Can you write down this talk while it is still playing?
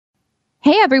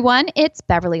Hey everyone, it's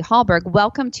Beverly Hallberg.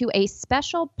 Welcome to a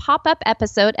special pop-up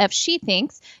episode of She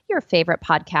Thinks, your favorite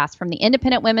podcast from the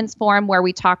Independent Women's Forum, where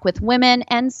we talk with women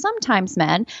and sometimes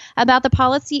men about the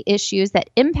policy issues that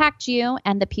impact you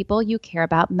and the people you care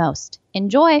about most.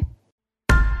 Enjoy.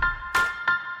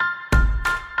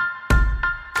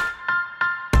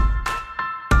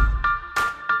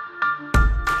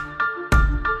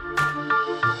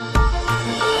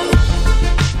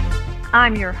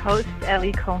 I'm your host,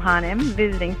 Ellie Cohanim,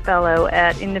 visiting fellow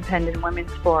at Independent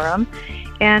Women's Forum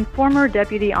and former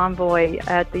deputy envoy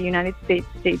at the United States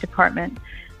State Department.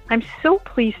 I'm so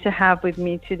pleased to have with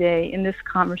me today in this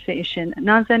conversation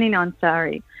Nazenin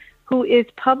Ansari, who is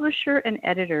publisher and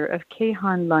editor of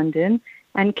Cohanim London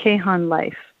and Cohanim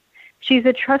Life. She's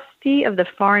a trustee of the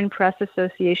Foreign Press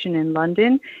Association in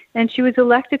London, and she was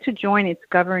elected to join its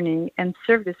governing and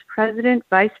served as president,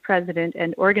 vice president,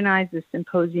 and organized the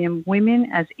symposium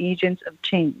Women as Agents of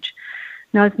Change.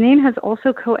 Nazenin has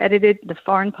also co-edited the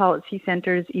Foreign Policy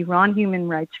Center's Iran Human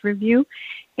Rights Review,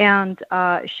 and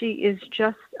she is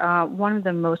just one of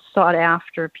the most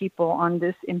sought-after people on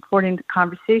this important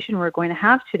conversation we're going to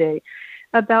have today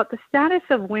about the status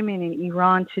of women in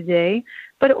Iran today,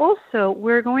 but also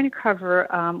we're going to cover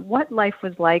what life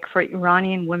was like for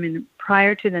Iranian women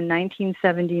prior to the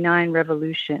 1979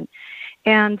 revolution.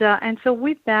 And so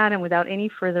with that, and without any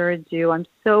further ado, I'm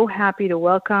so happy to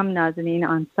welcome Nazenin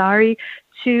Ansari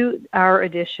to our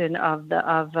edition of the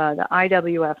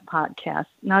IWF podcast.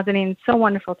 Nazenin, so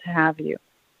wonderful to have you.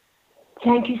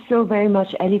 Thank you so very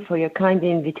much, Ellie, for your kind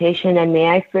invitation. And may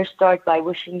I first start by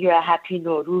wishing you a happy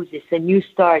Nowruz. It's a new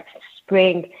start,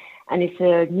 spring, and it's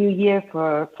a new year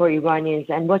for Iranians.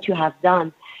 And what you have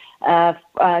done,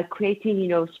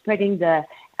 creating, spreading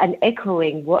and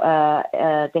echoing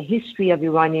the history of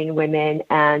Iranian women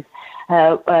and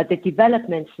the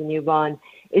developments in Iran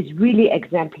is really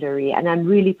exemplary. And I'm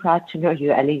really proud to know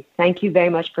you, Ellie. Thank you very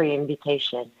much for your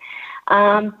invitation.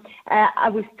 I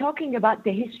was talking about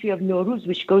the history of Nowruz,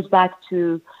 which goes back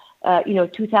to,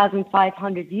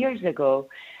 2,500 years ago.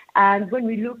 And when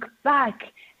we look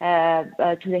back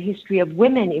to the history of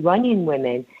women, Iranian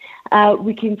women,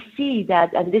 we can see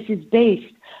that, and this is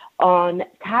based on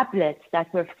tablets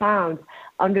that were found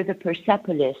under the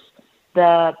Persepolis,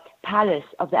 the palace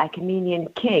of the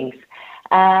Achaemenid kings.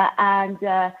 And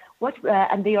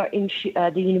they are in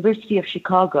the University of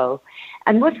Chicago.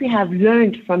 And what we have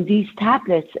learned from these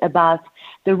tablets about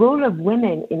the role of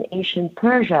women in ancient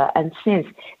Persia and since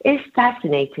is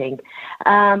fascinating.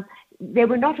 They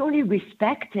were not only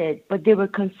respected, but they were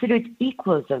considered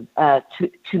equals to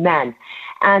men.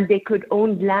 And they could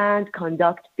own land,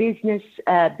 conduct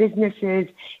businesses.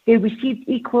 They received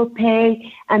equal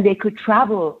pay, and they could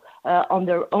travel on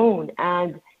their own.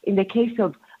 And in the case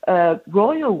of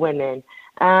royal women,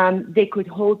 they could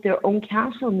hold their own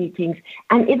council meetings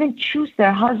and even choose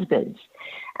their husbands.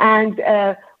 And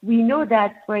we know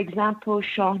that, for example,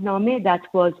 Shahnameh that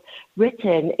was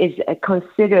written is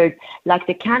considered like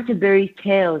the Canterbury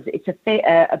Tales. It's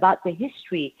about the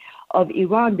history of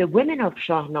Iran. The women of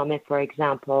Shahnameh, for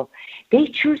example, they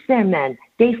choose their men.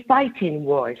 They fight in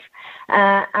wars.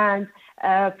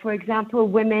 For example,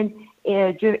 women,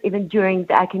 even during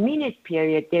the Achaemenid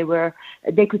period,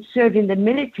 they could serve in the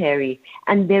military,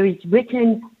 and there is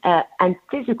written and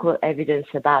physical evidence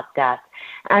about that.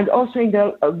 And also in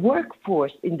the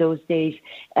workforce in those days,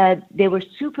 there were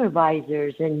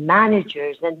supervisors and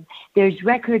managers, and there's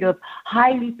record of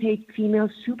highly paid female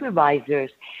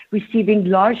supervisors receiving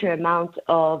larger amounts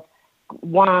of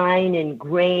wine and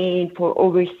grain for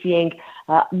overseeing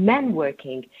men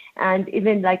working. And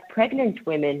even like pregnant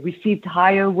women received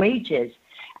higher wages,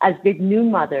 as did new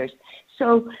mothers.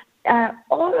 So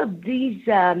all of these,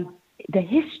 the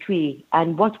history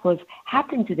and what was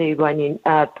happened to the Iranian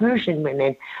Persian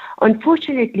women,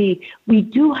 unfortunately, we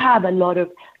do have a lot of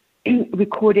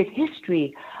recorded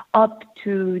history up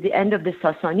to the end of the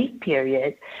Sassanid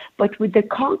period. But with the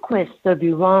conquest of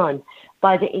Iran,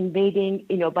 by the invading,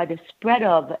 by the spread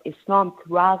of Islam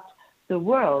throughout the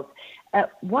world,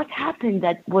 what happened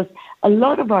that was a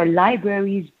lot of our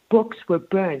libraries, books were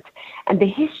burnt. And the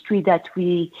history that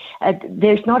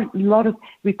there's not a lot of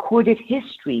recorded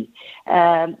history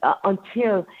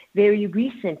until very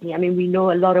recently. I mean, we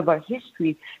know a lot of our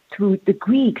history through the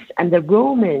Greeks and the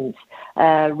Romans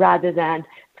rather than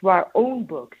through our own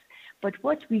books. But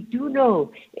what we do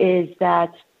know is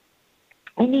that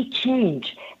any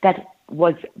change that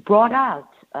was brought out,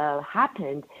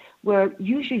 happened, were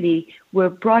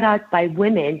brought out by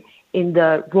women in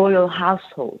the royal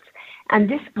households. And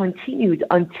this continued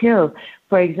until,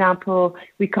 for example,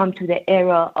 we come to the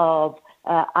era of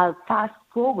Al-Fas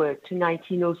forward to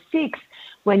 1906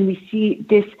 when we see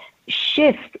this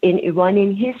shift in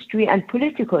Iranian history and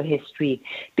political history,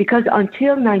 because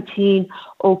until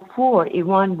 1904,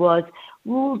 Iran was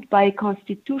ruled by a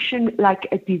constitution like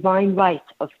a divine right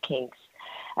of kings.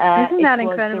 Isn't that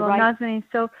incredible, Nazenin?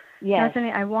 So, yes.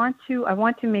 Nazenin, I want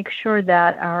to make sure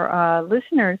that our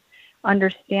listeners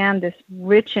understand this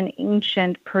rich and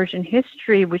ancient Persian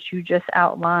history, which you just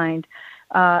outlined.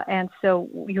 And so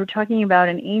you're talking about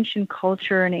an ancient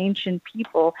culture, an ancient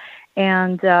people,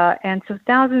 and so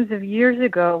thousands of years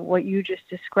ago, what you just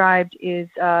described is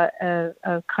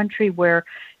a country where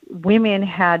women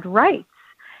had rights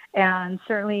and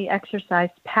certainly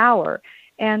exercised power.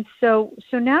 And so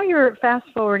now you're fast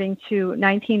forwarding to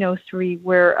 1903,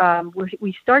 where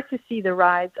we start to see the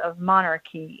rise of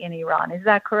monarchy in Iran. Is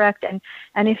that correct? And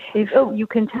if you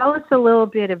can tell us a little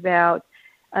bit about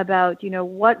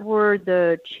what were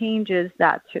the changes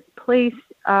that took place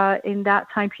in that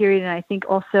time period, and I think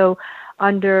also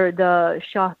under the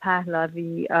Shah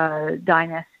Pahlavi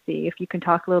dynasty. If you can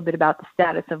talk a little bit about the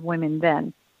status of women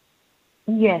then.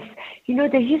 Yes.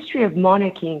 The history of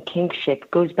monarchy and kingship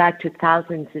goes back to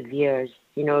thousands of years,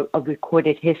 of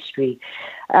recorded history.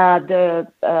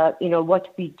 What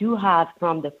we do have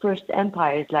from the first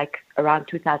empire is like around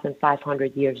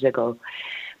 2,500 years ago.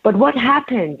 But what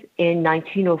happened in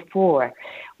 1904,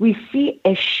 we see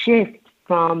a shift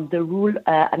from the rule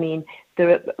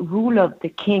of the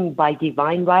king by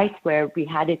divine right, where we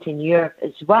had it in Europe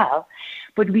as well.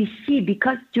 But we see,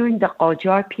 because during the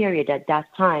Qajar period at that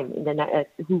time,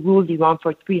 who ruled Iran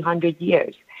for 300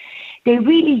 years, they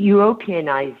really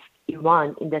Europeanized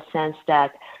Iran in the sense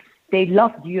that they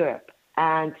loved Europe.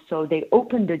 And so they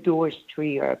opened the doors to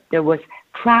Europe. There was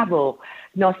travel.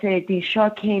 Nazenin Shah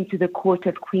came to the court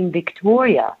of Queen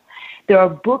Victoria. There are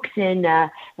books in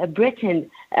Britain,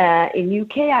 in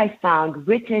UK I found,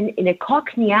 written in a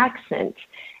Cockney accent,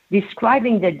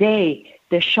 describing the day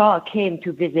the Shah came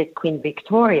to visit Queen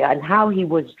Victoria and how he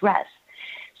was dressed.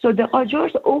 So the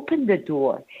Qajars opened the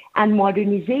door, and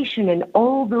modernization and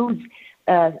all those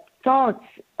thoughts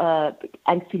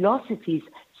and philosophies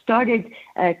started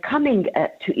coming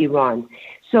to Iran.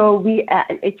 So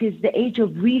it is the age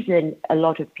of reason a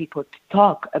lot of people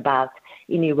talk about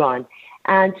in Iran.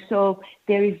 And so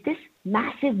there is this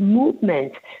massive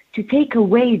movement to take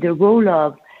away the role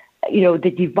of,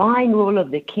 the divine role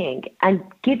of the king and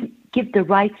give the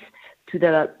rights to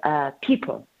the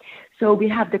people. So we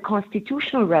have the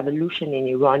constitutional revolution in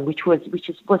Iran, which was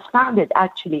founded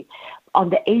actually on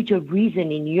the age of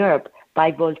reason in Europe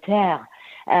by Voltaire,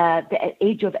 the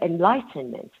age of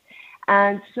enlightenment.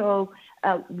 And so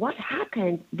what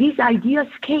happened, these ideas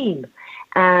came,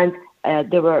 and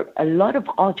there were a lot of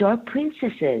Qajar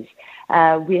princesses.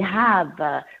 We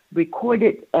have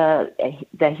recorded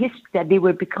the history that they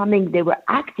were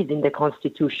active in the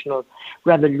constitutional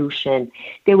revolution.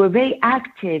 They were very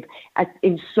active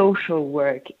in social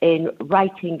work, in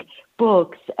writing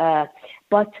books,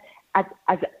 but at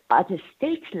a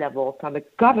state level, from a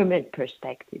government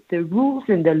perspective, the rules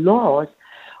and the laws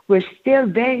were still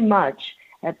very much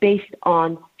based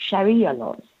on Sharia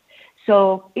laws.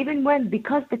 So even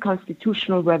because the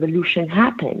constitutional revolution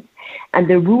happened and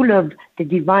the rule of the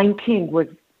divine king was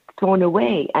thrown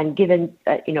away and given,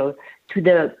 to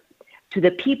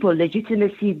the people,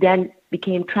 legitimacy then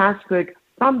became transferred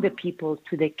from the people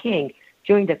to the king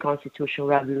during the constitutional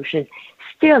revolution.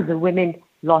 Still, the women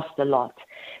lost a lot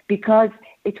because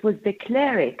it was the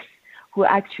clerics who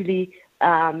actually,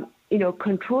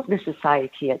 controlled the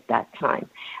society at that time.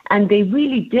 And they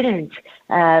really didn't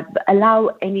allow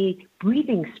any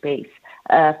breathing space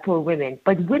for women.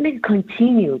 But women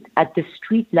continued at the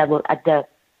street level, at the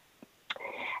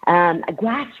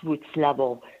grassroots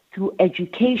level, through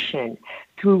education,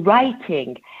 through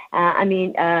writing,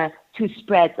 to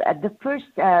spread. The first,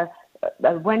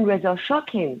 when Reza Shah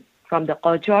came from the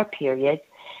Qajar period,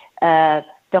 the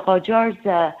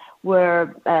Qajars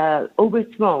were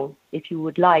overthrown, if you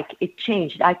would like. It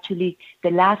changed. Actually, the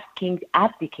last king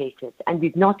abdicated and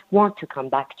did not want to come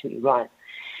back to Iran.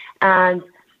 And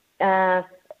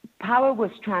power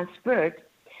was transferred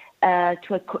to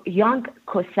a young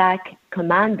Cossack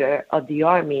commander of the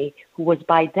army, who was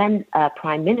by then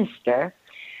prime minister,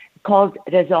 called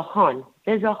Reza Khan.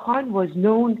 Reza Khan was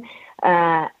known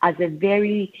as a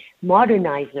very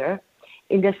modernizer,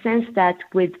 in the sense that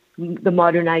with the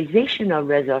modernization of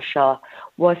Reza Shah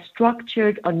was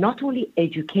structured on not only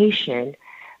education,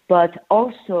 but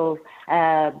also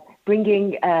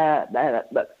bringing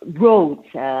roads,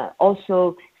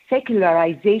 also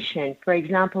secularization. For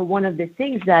example, one of the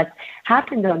things that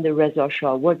happened under Reza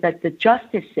Shah was that the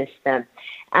justice system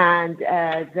and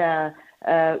the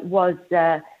was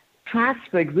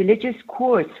transferred. Religious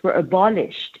courts were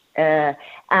abolished,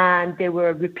 and they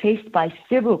were replaced by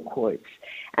civil courts.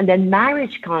 And then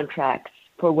marriage contracts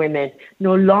for women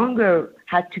no longer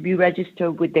had to be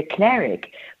registered with the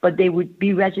cleric, but they would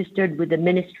be registered with the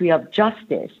Ministry of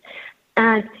Justice.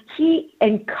 And he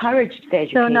encouraged the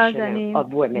education Nazenin,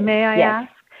 of women. May I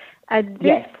ask? At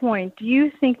this point, do you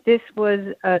think this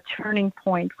was a turning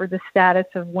point for the status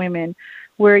of women,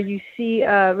 where you see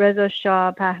Reza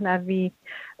Shah Pahlavi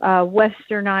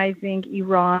westernizing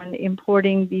Iran,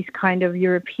 importing these kind of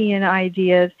European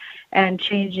ideas, and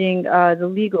changing the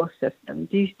legal system?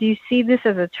 Do you see this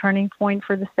as a turning point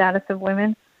for the status of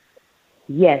women?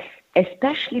 Yes,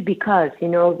 especially because, we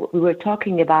were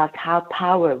talking about how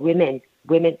powerful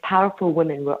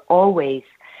women were always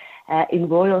in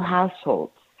royal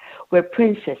households, were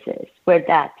princesses, were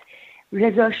that.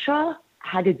 Reza Shah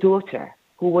had a daughter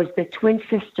who was the twin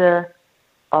sister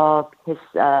of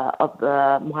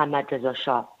Mohammad Reza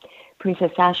Shah,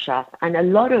 Princess Ashraf, and a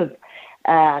lot of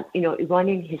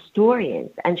Iranian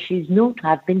historians, and she's known to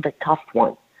have been the tough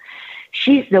one.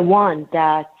 She's the one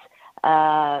that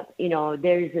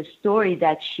there is a story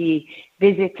that she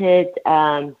visited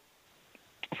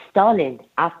Stalin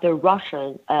after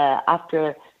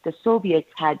the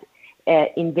Soviets had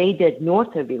invaded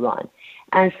north of Iran,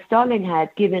 and Stalin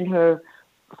had given her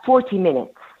 40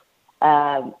 minutes,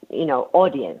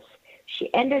 audience.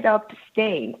 She ended up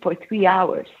staying for 3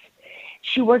 hours.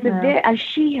 She wasn't there, and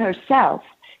she herself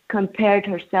compared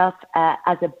herself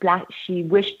as a black. She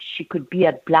wished she could be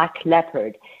a black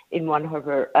leopard in one of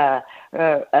her,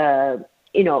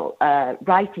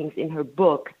 writings in her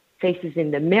book, Faces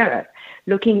in the Mirror,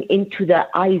 looking into the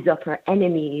eyes of her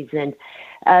enemies and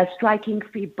striking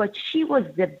free. But she was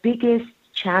the biggest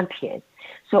champion.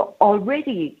 So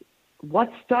already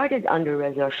what started under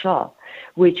Reza Shah,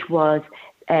 which was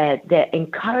the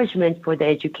encouragement for the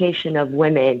education of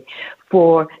women,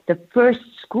 for the first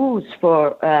schools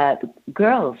for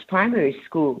girls, primary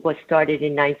school, was started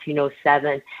in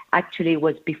 1907. Actually, it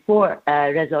was before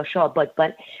Reza Shah, but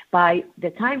by the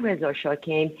time Reza Shah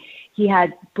came, he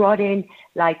had brought in,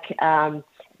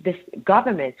 this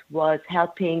government was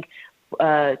helping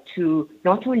to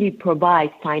not only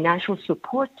provide financial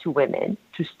support to women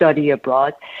to study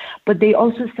abroad, but they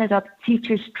also set up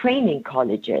teachers training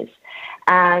colleges.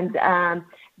 And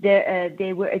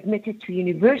they were admitted to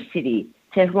university,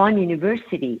 Tehran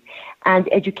University,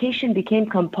 and education became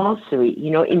compulsory,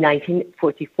 in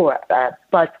 1944.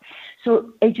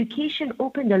 So education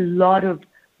opened a lot of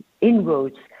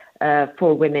inroads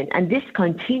for women, and this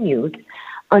continued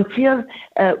until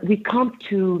we come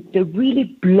to the really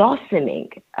blossoming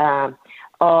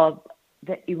of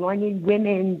the Iranian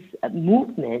women's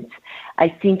movement. I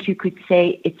think you could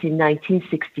say it's in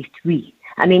 1963.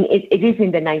 I mean, it is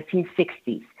in the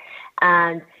 1960s.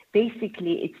 And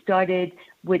basically, it started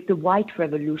with the White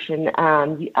Revolution.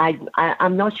 I'm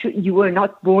not sure, you were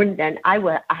not born then. I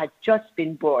had just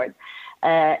been born,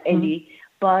 Ellie.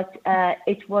 But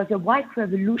it was a White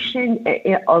Revolution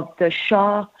of the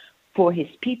Shah for his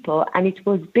people, and it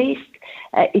was based,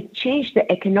 it changed the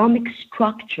economic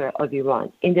structure of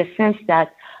Iran in the sense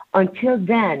that until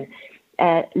then,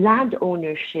 land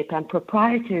ownership and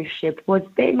proprietorship was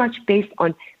very much based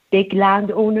on big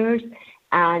landowners,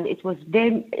 and it was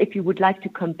very, if you would like to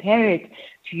compare it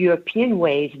to European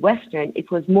ways, Western, it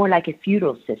was more like a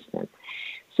feudal system.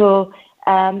 So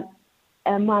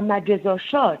Mohammad Reza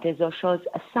Shah's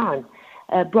son,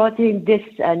 brought in this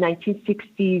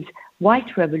 1960s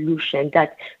White Revolution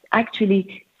that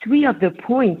actually 3 of the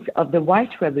points of the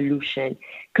White Revolution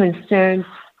concerns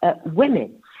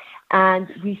women. And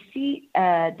we see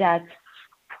that,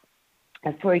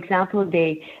 for example,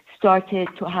 they started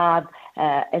to have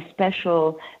a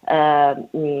special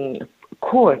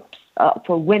court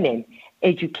for women,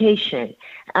 education.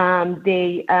 And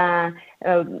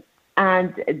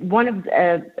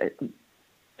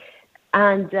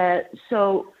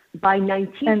so by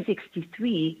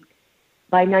 1963,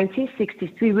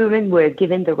 women were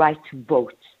given the right to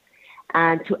vote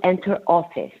and to enter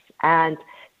office and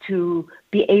to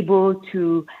be able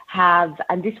to have,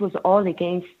 and this was all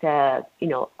against,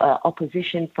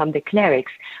 opposition from the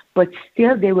clerics, but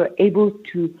still they were able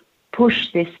to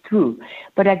push this through.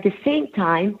 But at the same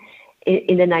time,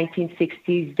 in the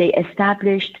 1960s, they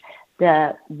established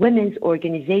the Women's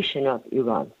Organization of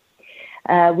Iran,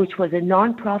 which was a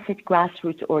non-profit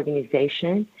grassroots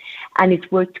organization, and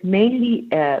it worked mainly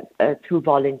through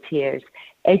volunteers,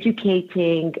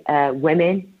 educating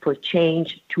women for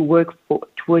change, to work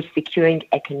towards securing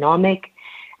economic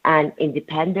and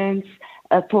independence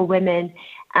for women.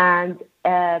 And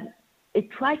it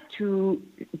tried to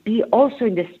be also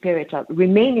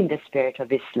remain in the spirit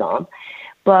of Islam,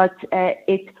 but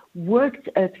it worked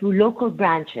through local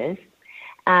branches,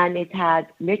 and it had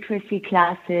literacy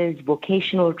classes,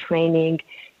 vocational training,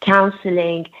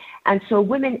 counseling, and so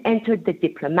women entered the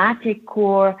diplomatic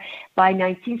corps. By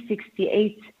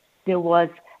 1968, there was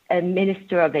a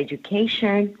Minister of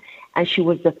Education, and she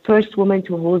was the first woman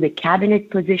to hold a cabinet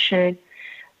position.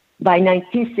 By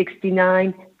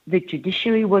 1969, the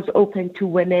judiciary was open to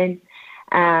women,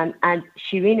 and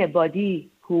Shirin Ebadi,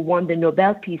 who won the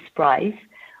Nobel Peace Prize,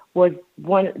 was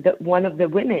one of the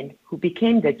women who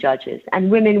became the judges.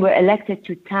 And women were elected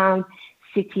to town,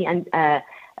 city, and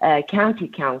county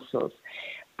councils.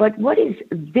 But what is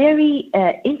very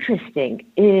interesting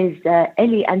is,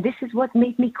 Ellie, and this is what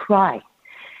made me cry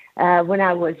when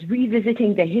I was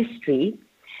revisiting the history,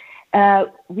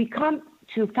 we come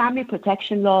to Family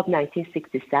Protection Law of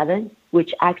 1967,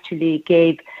 which actually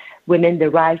gave women the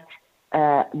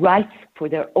rights for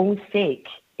their own sake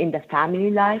in the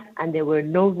family life, and they were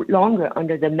no longer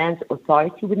under the man's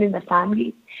authority within the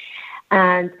family.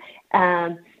 And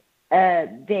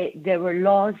there were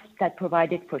laws that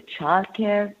provided for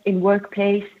childcare in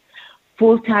workplace,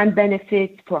 full-time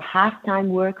benefits for half-time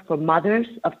work for mothers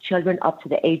of children up to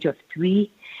the age of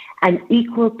 3, and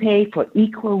equal pay for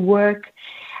equal work.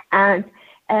 And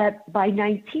by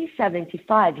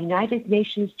 1975, United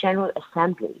Nations General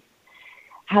Assembly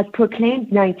had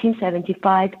proclaimed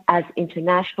 1975 as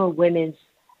International Women's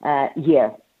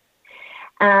Year.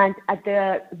 And at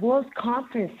the World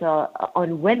Conference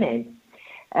on Women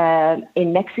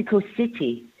in Mexico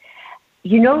City,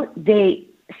 they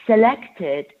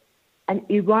selected an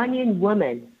Iranian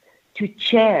woman to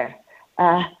chair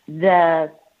the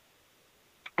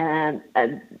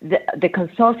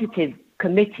consultative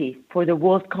committee for the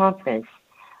World Conference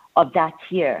of that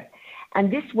year. And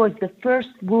this was the first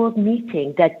world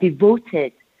meeting that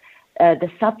devoted the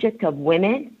subject of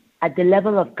women at the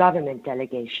level of government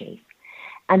delegations.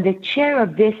 And the chair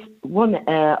of this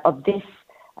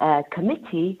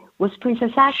committee was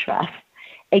Princess Ashraf.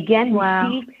 Again, wow.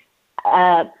 We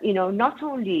see, not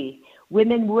only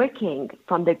women working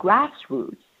from the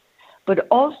grassroots, but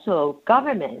also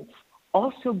governments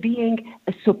also being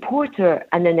a supporter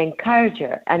and an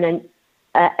encourager and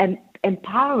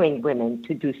empowering women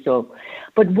to do so.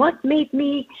 But what made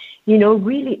me,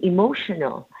 really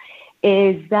emotional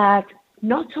is that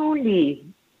not only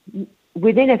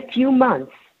within a few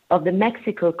months of the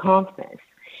Mexico conference,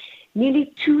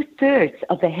 nearly 2/3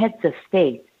 of the heads of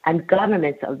state and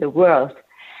governments of the world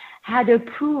had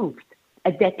approved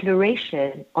a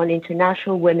declaration on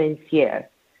International Women's Year.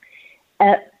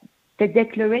 The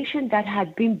declaration that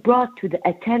had been brought to the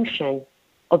attention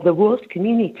of the world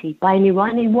community by an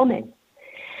Iranian woman.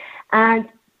 And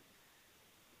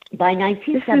by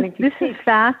 1976... This is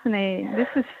fascinating. This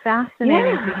is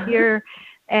fascinating to hear.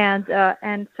 And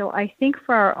so I think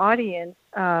for our audience,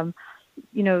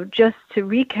 just to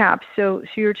recap, so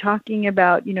you're talking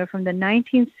about, from the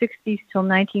 1960s till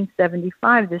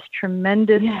 1975, this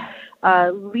tremendous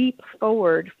leap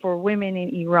forward for women in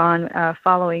Iran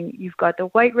following. You've got the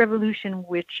White Revolution,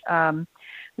 which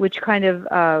kind of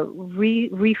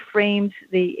reframes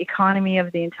the economy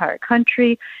of the entire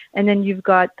country. And then you've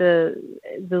got the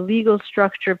legal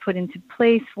structure put into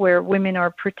place where women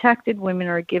are protected, women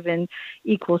are given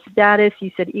equal status.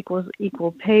 You said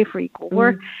equal pay for equal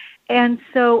work. And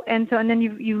then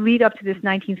you lead up to this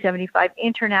 1975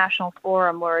 international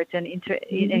forum where it's an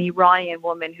Iranian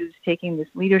woman who's taking this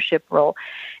leadership role.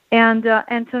 And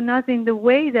so Nazenin, the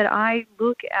way that I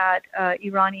look at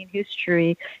Iranian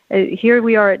history, here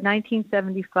we are at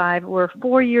 1975. We're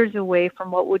 4 years away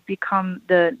from what would become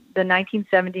the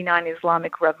 1979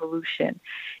 Islamic Revolution.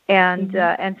 And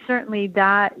certainly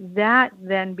that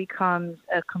then becomes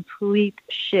a complete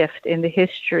shift in the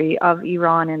history of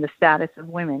Iran and the status of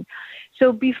women.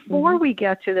 So before we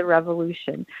get to the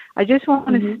revolution, I just want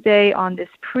to stay on this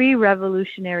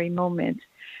pre-revolutionary moment.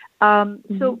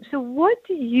 So what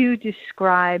do you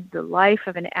describe the life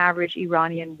of an average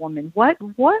Iranian woman? What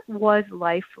was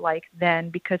life like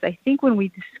then? Because I think when we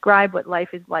describe what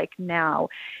life is like now,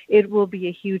 it will be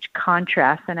a huge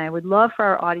contrast, and I would love for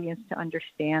our audience to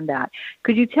understand that.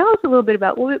 Could you tell us a little bit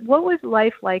about what was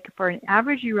life like for an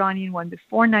average Iranian woman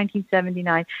before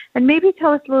 1979, and maybe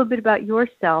tell us a little bit about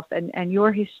yourself and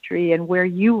your history and where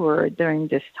you were during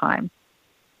this time?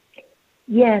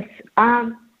 Yes.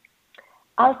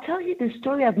 I'll tell you the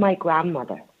story of my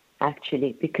grandmother,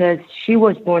 actually, because she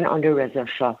was born under Reza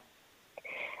Shah.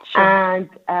 Sure. And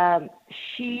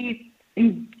she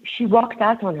walked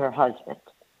out on her husband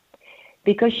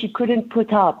because she couldn't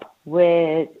put up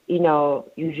with,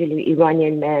 usually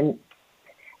Iranian men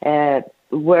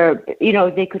where,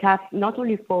 they could have not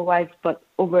only 4 wives, but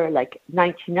over like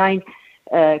 99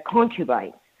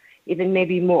 concubines, even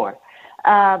maybe more.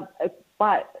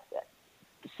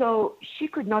 So she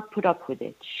could not put up with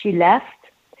it. She left.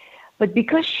 But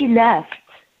because she left,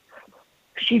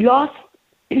 she lost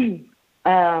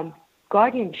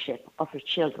guardianship of her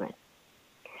children.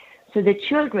 So the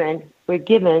children were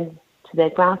given to their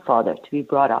grandfather to be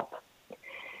brought up.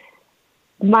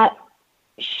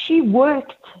 She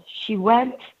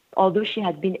went, although she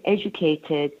had been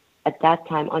educated at that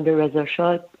time under Reza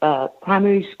Shah,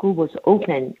 primary school was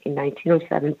open in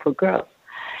 1907 for girls.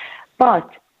 But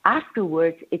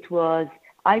afterwards, it was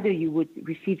either you would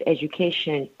receive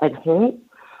education at home,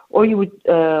 or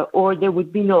or there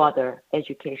would be no other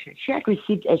education. She had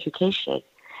received education,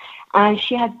 and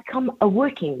she had become a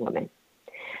working woman.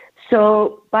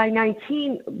 So by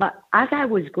 19, but as I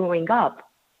was growing up,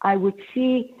 I would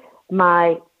see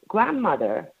my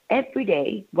grandmother every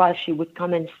day while she would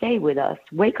come and stay with us,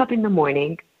 wake up in the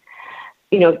morning,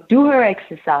 do her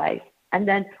exercise, and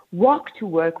then walk to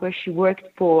work, where she worked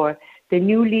for the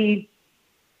newly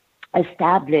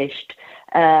established,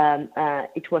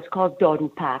 it was called Daru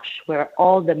Paksh, where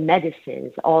all the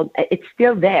medicines, it's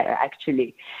still there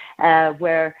actually,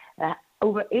 where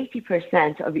over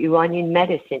 80% of Iranian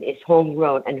medicine is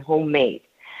homegrown and homemade.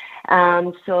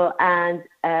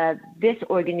 This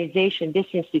organization, this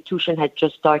institution had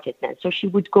just started then. So she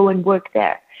would go and work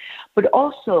there. But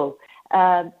also,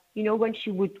 when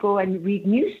she would go and read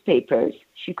newspapers,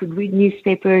 she could read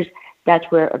newspapers that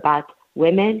were about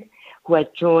women who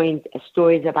had joined,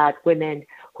 stories about women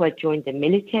who had joined the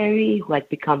military, who had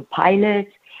become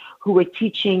pilots, who were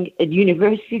teaching at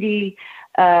university,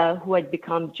 who had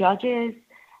become judges,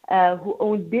 who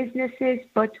owned businesses,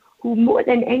 but who more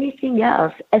than anything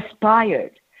else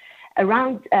aspired.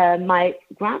 Around my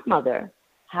grandmother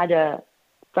had a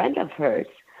friend of hers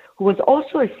who was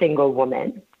also a single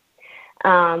woman,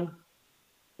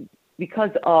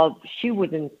 because she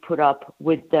wouldn't put up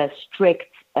with the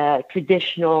strict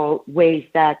traditional ways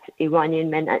that Iranian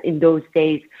men in those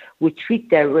days would treat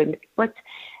their women. But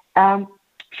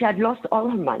she had lost all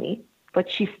her money, but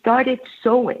she started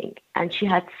sewing, and she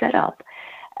had set up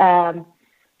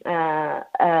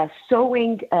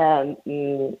sewing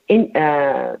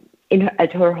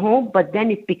at her home, but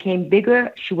then it became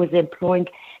bigger. She was employing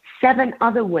 7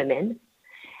 other women,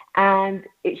 and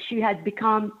she had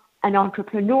become an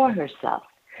entrepreneur herself.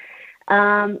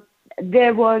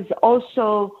 There was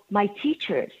also my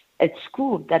teachers at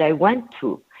school that I went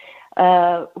to,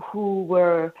 who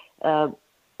were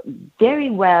very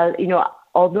well,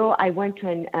 although I went to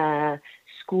an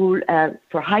school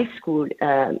for high school,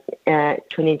 to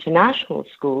an international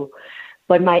school,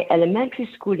 but my elementary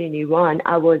school in Iran,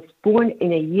 I was born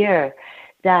in a year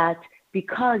that,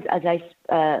 because as I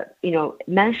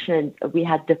mentioned, we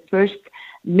had the first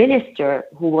minister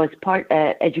who was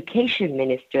education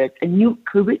minister. A new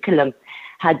curriculum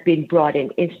had been brought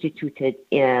in, instituted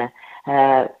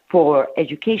for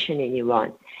education in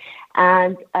Iran,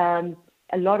 and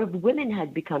a lot of women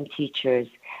had become teachers.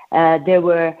 There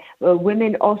were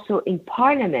women also in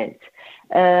parliament,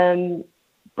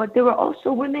 but there were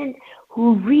also women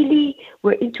who really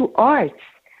were into arts.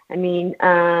 I mean,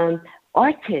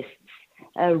 artists,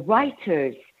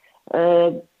 writers.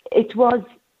 It was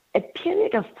a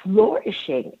period of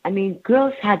flourishing. I mean,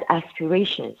 girls had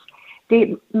aspirations.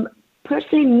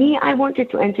 Personally, I wanted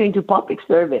to enter into public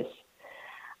service.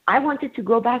 I wanted to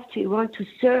go back to Iran to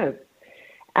serve.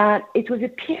 It was a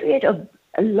period of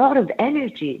a lot of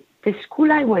energy. The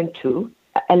school I went to,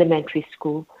 elementary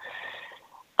school,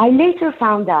 I later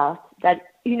found out that,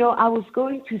 I was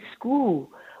going to school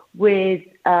with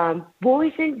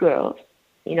boys and girls.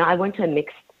 I went to a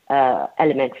mixed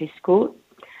elementary school.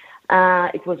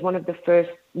 It was one of the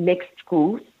first mixed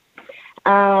schools.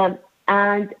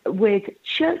 And with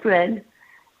children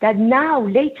that now,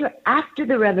 later after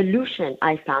the revolution,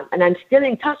 I found, and I'm still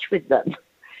in touch with them,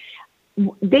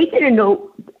 they didn't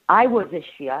know I was a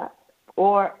Shia,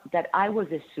 or that I was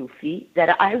a Sufi,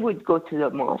 that I would go to the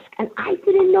mosque, and I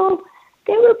didn't know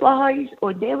they were Baha'is,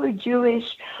 or they were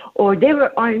Jewish, or they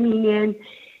were Armenian.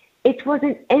 It was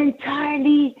an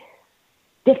entirely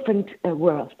different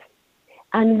world,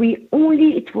 and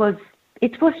it was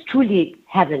truly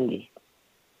heavenly,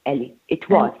 Ellie. It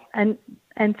was. And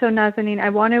so, Nazenin, I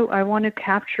want to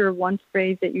capture one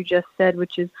phrase that you just said,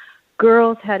 which is,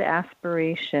 girls had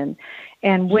aspiration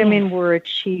and women were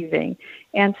achieving.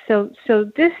 And so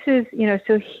this is,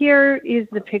 so here is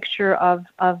the picture of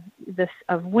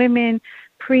women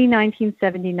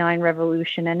pre-1979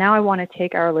 revolution. And now I want to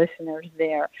take our listeners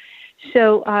there.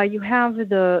 So you have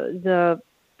the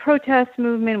protest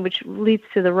movement, which leads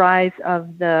to the rise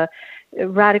of the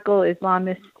radical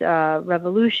Islamist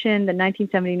revolution, the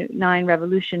 1979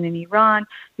 revolution in Iran.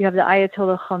 You have the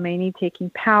Ayatollah Khomeini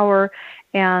taking power,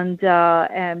 and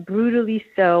brutally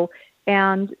so.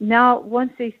 And now,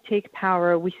 once they take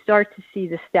power, we start to see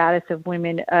the status of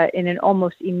women in an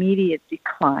almost immediate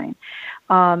decline.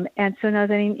 And so,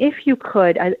 Nazanin, if you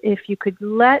could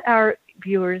let our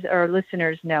viewers or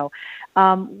listeners know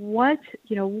what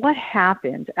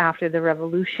happened after the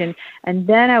revolution, and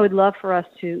then I would love for us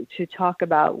to talk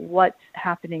about what's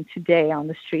happening today on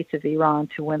the streets of Iran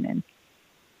to women.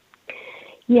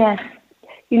 Yes,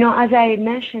 as I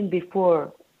mentioned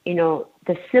before,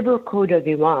 the Civil Code of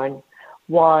Iran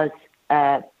was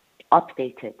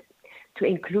updated to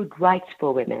include rights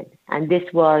for women. And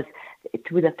this was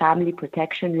through the Family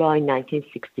Protection Law in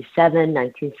 1967,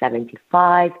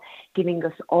 1975, giving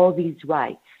us all these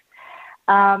rights.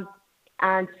 And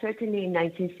certainly in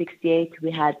 1968,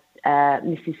 we had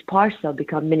Mrs. Parsa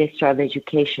become Minister of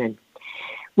Education.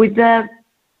 With the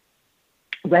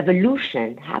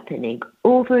revolution happening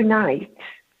overnight,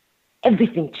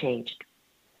 everything changed.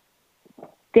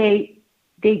 They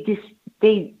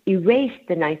erased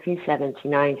the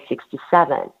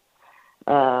 1979-67,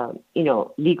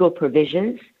 legal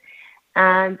provisions,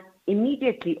 and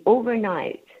immediately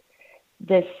overnight,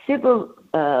 the civil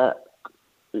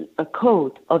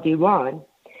code of Iran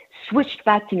switched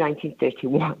back to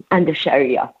 1931 and the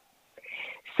Sharia.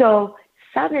 So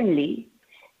suddenly,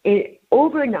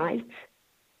 overnight,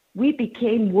 we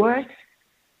became worth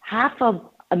half of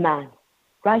a man,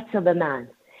 rights of a man.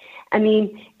 I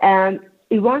mean,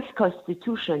 Iran's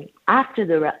constitution,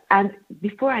 and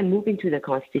before I move into the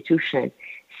constitution,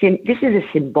 this is a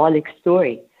symbolic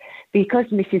story, because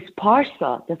Mrs.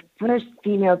 Parsa, the first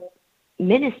female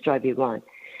minister of Iran,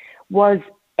 was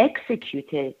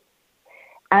executed,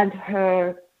 and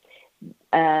her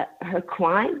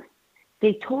crime,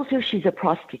 they told her she's a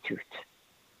prostitute.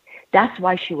 That's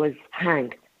why she was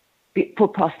hanged, for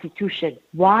prostitution.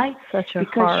 Why? Because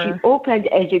horror. She opened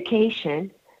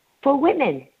education for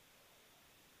women.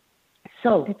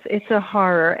 So it's a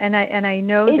horror, and I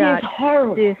know that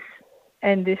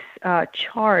this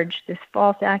charge, this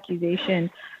false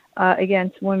accusation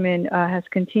against women has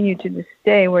continued to this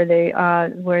day, where they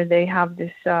have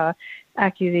this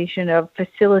accusation of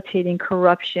facilitating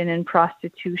corruption and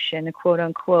prostitution, quote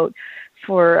unquote,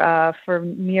 for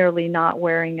merely not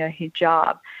wearing a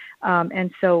hijab.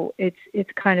 And so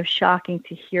it's kind of shocking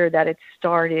to hear that it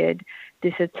started,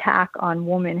 this attack on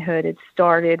womanhood. It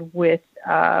started with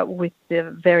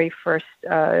the very first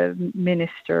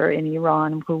minister in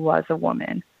Iran who was a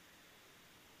woman.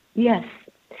 Yes.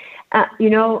 By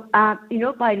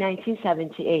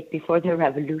 1978, before the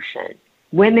revolution,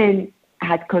 women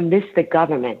had convinced the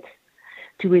government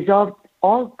to resolve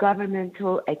all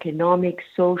governmental, economic,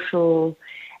 social,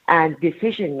 and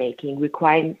decision-making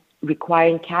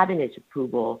requiring cabinet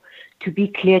approval to be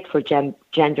cleared for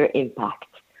gender impact.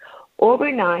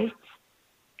 Overnight,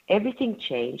 everything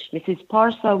changed. Mrs.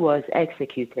 Parsa was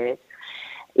executed.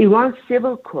 Iran's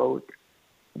civil code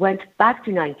went back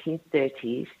to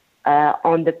 1930s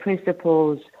on the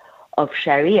principles of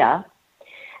Sharia.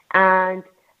 And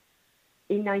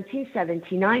in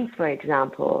 1979, for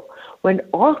example, when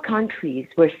all countries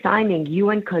were signing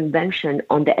UN Convention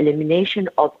on the elimination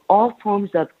of all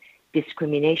forms of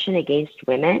discrimination against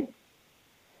women,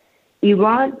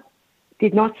 Iran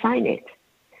did not sign it.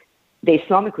 The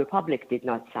Islamic Republic did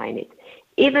not sign it,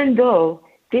 even though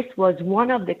this was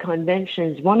one of the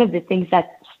conventions, one of the things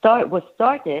that was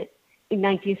started in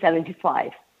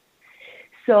 1975.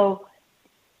 So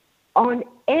on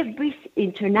every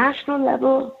international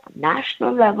level,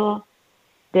 national level,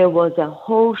 there was a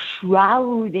whole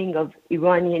shrouding of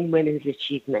Iranian women's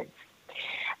achievements.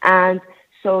 And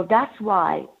so that's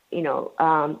why,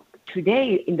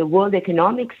 today in the World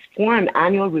Economic Forum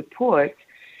annual report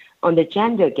on the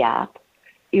gender gap,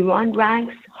 Iran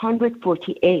ranks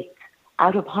 148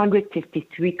 out of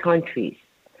 153 countries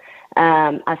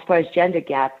as far as gender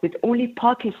gap, with only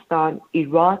Pakistan,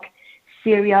 Iraq,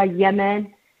 Syria,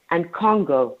 Yemen, and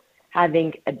Congo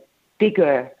having a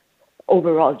bigger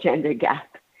overall gender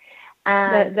gap.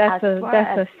 And that's a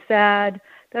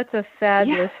sad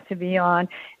list to be on.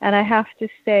 And I have to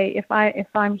say, if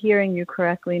I'm hearing you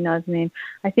correctly, Nazanin,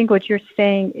 I think what you're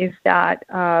saying is that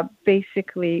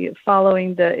basically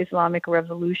following the Islamic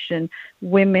Revolution,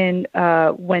 women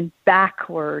went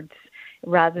backwards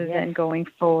rather than going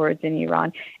forwards in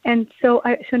Iran. And so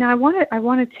now I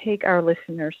want to take our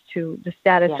listeners to the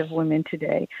status of women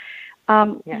today.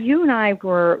 You and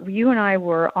I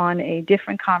were on a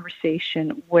different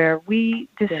conversation where we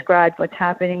described what's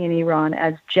happening in Iran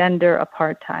as gender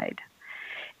apartheid.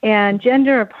 And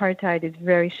gender apartheid is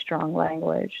very strong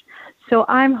language. So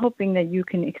I'm hoping that you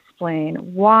can explain,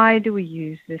 why do we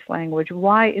use this language?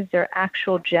 Why is there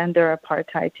actual gender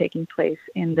apartheid taking place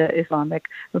in the Islamic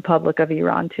Republic of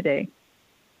Iran today?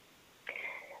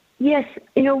 Yes,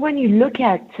 when you look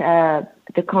at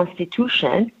the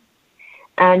Constitution,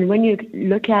 and when you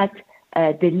look at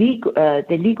the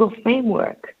legal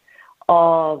framework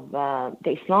of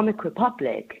the Islamic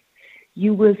Republic,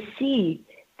 you will see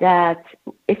that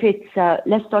if it's,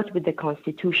 let's start with the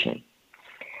Constitution.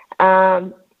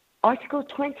 Article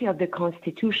 20 of the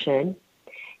Constitution,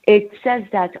 it says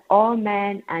that all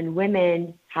men and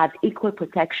women have equal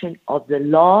protection of the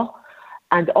law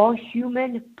and all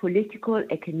human, political,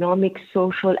 economic,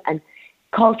 social, and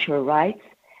cultural rights,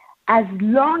 as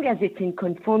long as it's in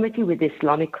conformity with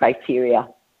Islamic criteria.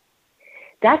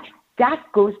 That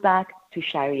goes back to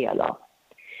Sharia law.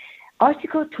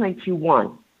 Article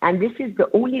 21, and this is the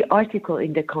only article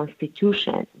in the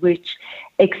Constitution which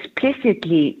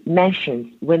explicitly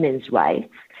mentions women's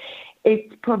rights.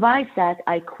 It provides that,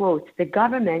 I quote, the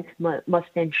government must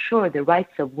ensure the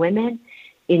rights of women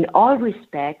in all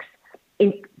respects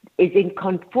is in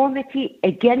conformity,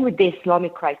 again, with the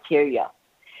Islamic criteria.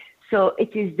 So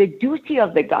it is the duty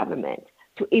of the government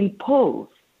to impose,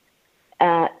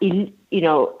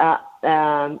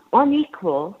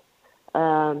 unequal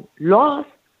laws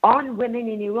on women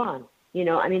in Iran.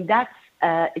 That's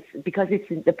it's because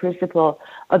it's the principle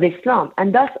of Islam,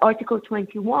 and thus Article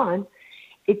 21,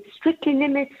 it strictly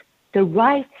limits the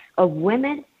rights of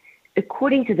women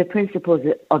according to the principles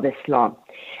of Islam,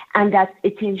 and that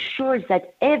it ensures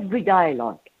that every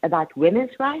dialogue about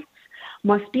women's rights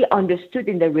must be understood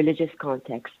in the religious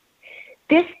context.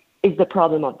 This is the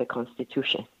problem of the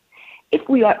Constitution. If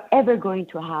we are ever going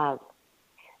to have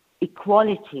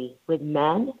equality with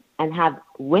men and have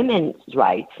women's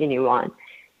rights in Iran,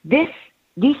 these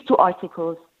two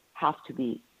articles have to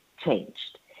be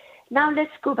changed. Now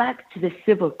let's go back to the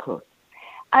Civil Code.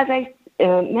 As I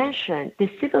mentioned, the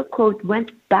Civil Code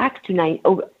went back to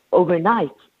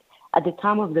overnight at the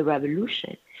time of the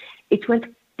revolution. It went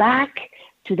back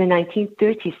to the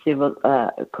 1930 Civil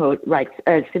Code,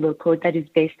 Civil Code that is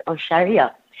based on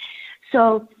Sharia.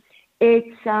 So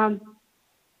it's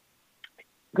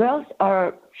girls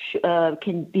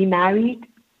can be married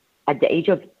at the age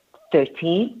of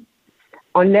 13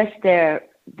 unless her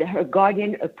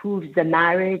guardian approves the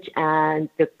marriage and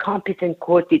the competent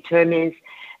court determines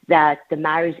that the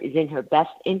marriage is in her best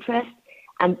interest.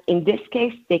 And in this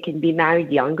case, they can be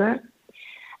married younger.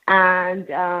 And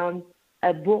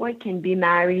a boy can be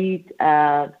married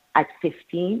at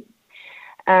 15.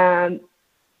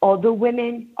 Although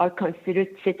women are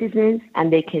considered citizens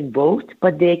and they can vote,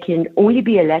 but they can only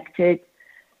be elected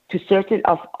to certain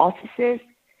offices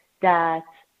that,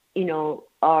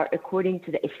 are according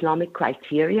to the Islamic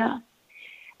criteria.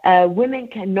 Women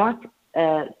cannot,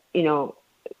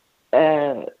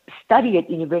 study at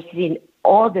university in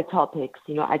all the topics.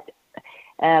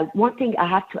 One thing I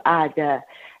have to add,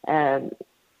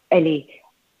 Ellie,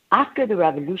 after the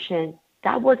revolution,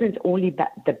 that wasn't only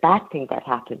the bad thing that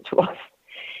happened to us.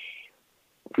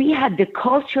 We had the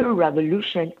Cultural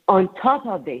Revolution on top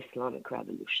of the Islamic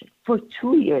Revolution. For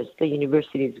 2 years, the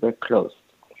universities were closed.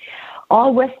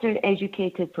 All Western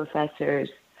educated professors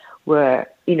were,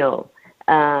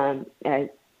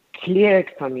 cleared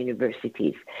from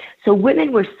universities. So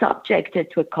women were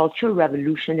subjected to a cultural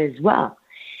revolution as well.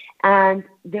 And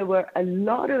there were a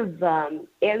lot of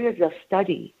areas of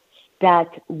study that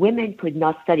women could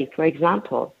not study. For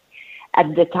example,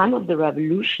 at the time of the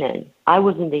revolution, I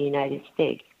was in the United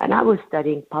States and I was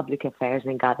studying public affairs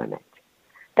and government.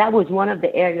 That was one of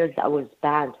the areas that was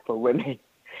banned for women.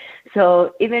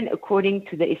 So even according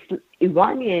to the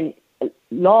Iranian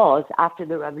laws after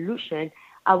the revolution,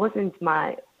 I wasn't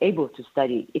able to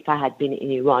study, if I had been in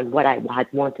Iran, what I had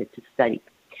wanted to study.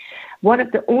 One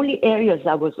of the only areas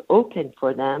that was open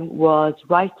for them was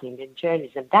writing and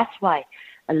journalism. That's why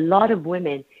a lot of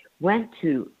women went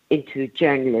into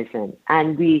journalism.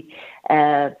 And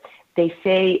they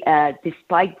say,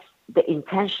 despite the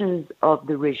intentions of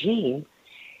the regime,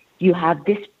 you have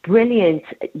this brilliant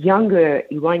younger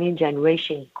Iranian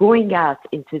generation going out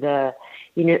into the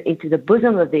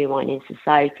bosom of the Iranian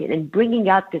society and bringing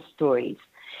out the stories.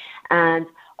 And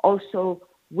also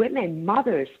women,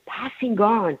 mothers, passing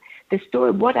on the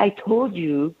story. What I told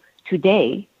you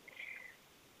today,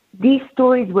 these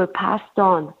stories were passed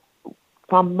on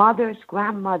from mothers,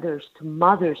 grandmothers,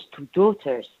 to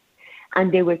daughters,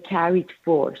 and they were carried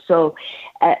forward. So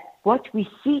what we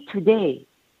see today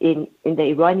in the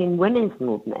Iranian women's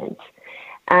movement,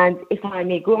 and if I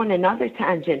may go on another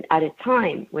tangent, at a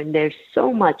time when there's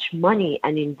so much money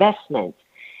and investment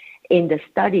in the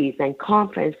studies and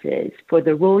conferences for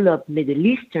the role of Middle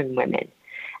Eastern women,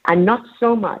 and not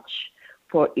so much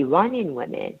for Iranian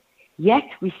women, yet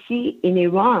we see in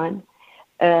Iran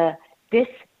this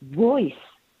voice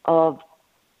of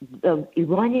the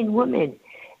Iranian women,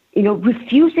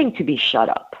 refusing to be shut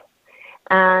up.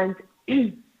 And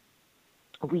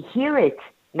we hear it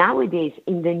nowadays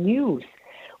in the news,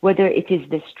 whether it is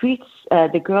the streets,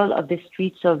 the girl of the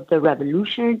streets of the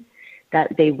revolution,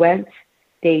 that they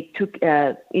took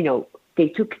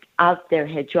out their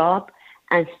hijab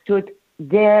and stood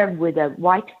there with a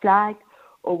white flag,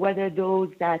 or whether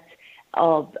those that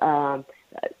of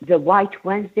the White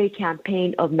Wednesday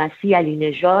campaign of Masih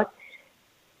Ali-Nejad,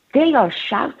 they are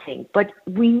shouting. But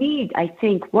we need, I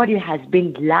think, what it has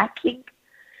been lacking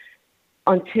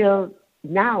until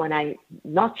now, and I'm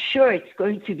not sure it's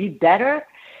going to be better,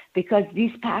 because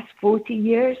these past 40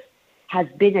 years has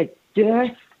been a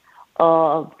dearth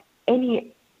of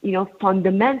any,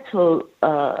 fundamental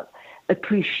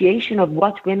appreciation of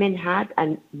what women had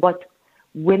and what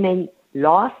women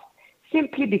lost,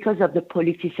 simply because of the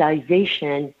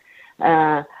politicization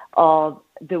of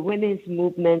the women's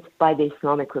movement by the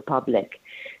Islamic Republic.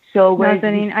 So,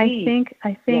 Nazenin, I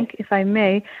think, if I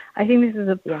may, I think this is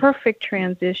a perfect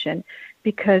transition,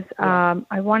 because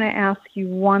I want to ask you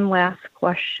one last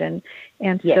question.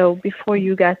 And so before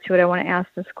you get to it, I want to ask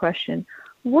this question.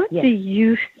 What do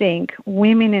you think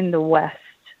women in the West,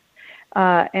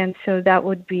 and so that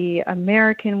would be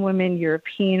American women,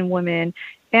 European women,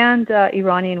 and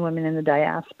Iranian women in the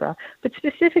diaspora, but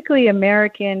specifically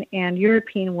American and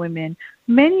European women,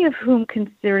 many of whom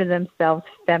consider themselves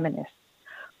feminists,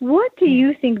 what do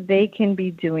you think they can be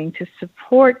doing to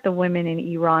support the women in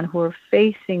Iran who are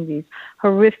facing these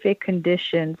horrific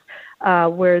conditions,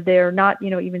 where they're not,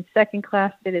 even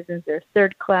second-class citizens, they're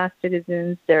third-class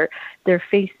citizens, they're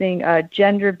facing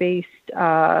gender-based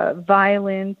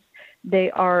violence,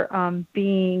 they are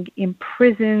being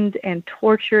imprisoned and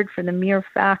tortured for the mere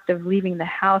fact of leaving the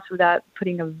house without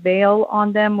putting a veil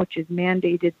on them, which is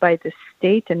mandated by the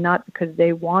state and not because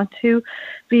they want to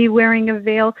be wearing a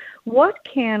veil. What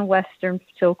can Western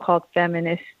so-called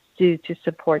feminists do to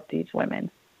support these women?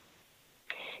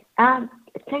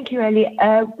 Thank you, Ellie.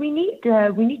 We need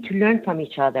to learn from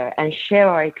each other and share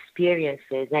our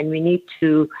experiences, and we need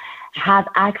to have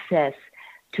access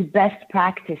to best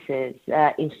practices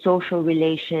in social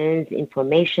relations,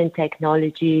 information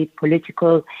technology,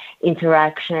 political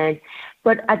interaction.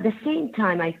 But at the same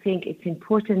time, I think it's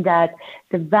important that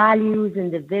the values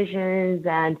and the visions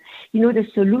and, the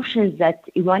solutions that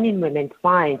Iranian women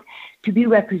find to be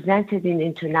represented in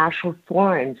international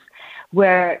forums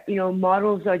where,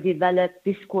 models are developed,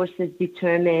 discourses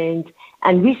determined,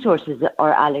 and resources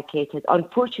are allocated.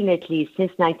 Unfortunately,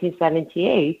 since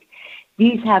 1978,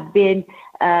 these have been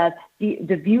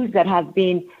the views that have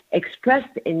been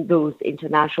expressed in those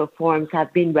international forums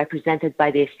have been represented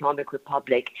by the Islamic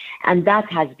Republic, and that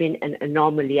has been an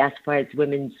anomaly as far as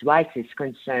women's rights is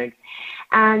concerned.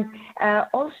 And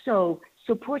also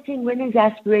supporting women's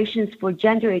aspirations for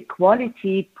gender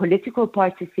equality, political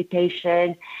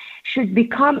participation, should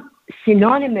become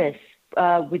synonymous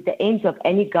with the aims of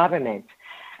any government.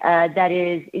 That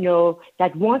is,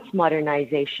 that wants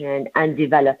modernization and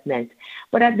development.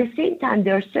 But at the same time,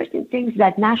 there are certain things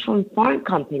that national and foreign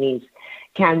companies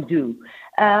can do.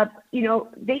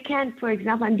 They can, for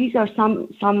example, and these are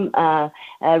some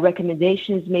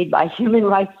recommendations made by Human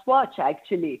Rights Watch,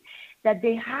 actually, that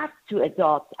they have to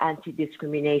adopt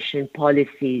anti-discrimination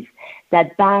policies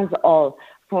that bans all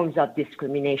forms of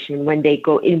discrimination when they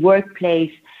go in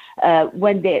workplace,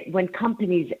 when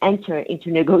companies enter into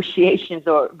negotiations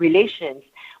or relations,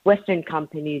 Western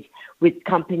companies with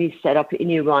companies set up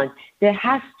in Iran, there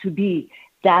has to be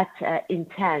that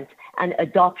intent and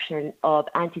adoption of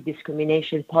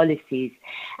anti-discrimination policies,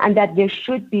 and that there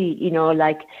should be,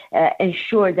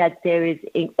 ensure that there is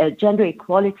gender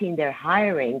equality in their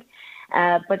hiring.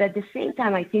 But at the same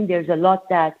time, I think there's a lot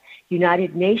that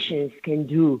United Nations can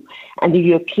do and the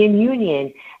European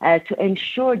Union to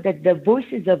ensure that the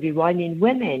voices of Iranian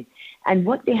women and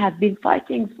what they have been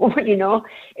fighting for,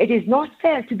 it is not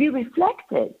fair to be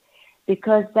reflected,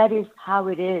 because that is how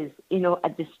it is,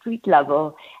 at the street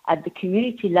level, at the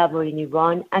community level in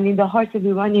Iran, and in the hearts of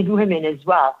Iranian women as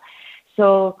well.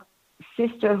 So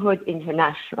sisterhood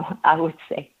international, I would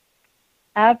say.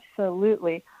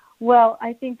 Absolutely. Well,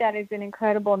 I think that is an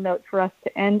incredible note for us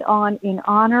to end on in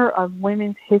honor of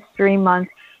Women's History Month.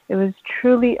 It was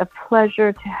truly a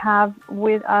pleasure to have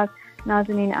with us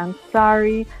Nazenin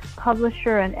Ansari,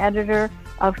 publisher and editor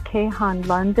of Cohanim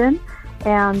London.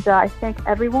 And I thank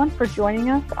everyone for joining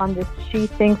us on this She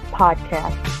Thinks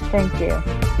podcast. Thank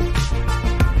you.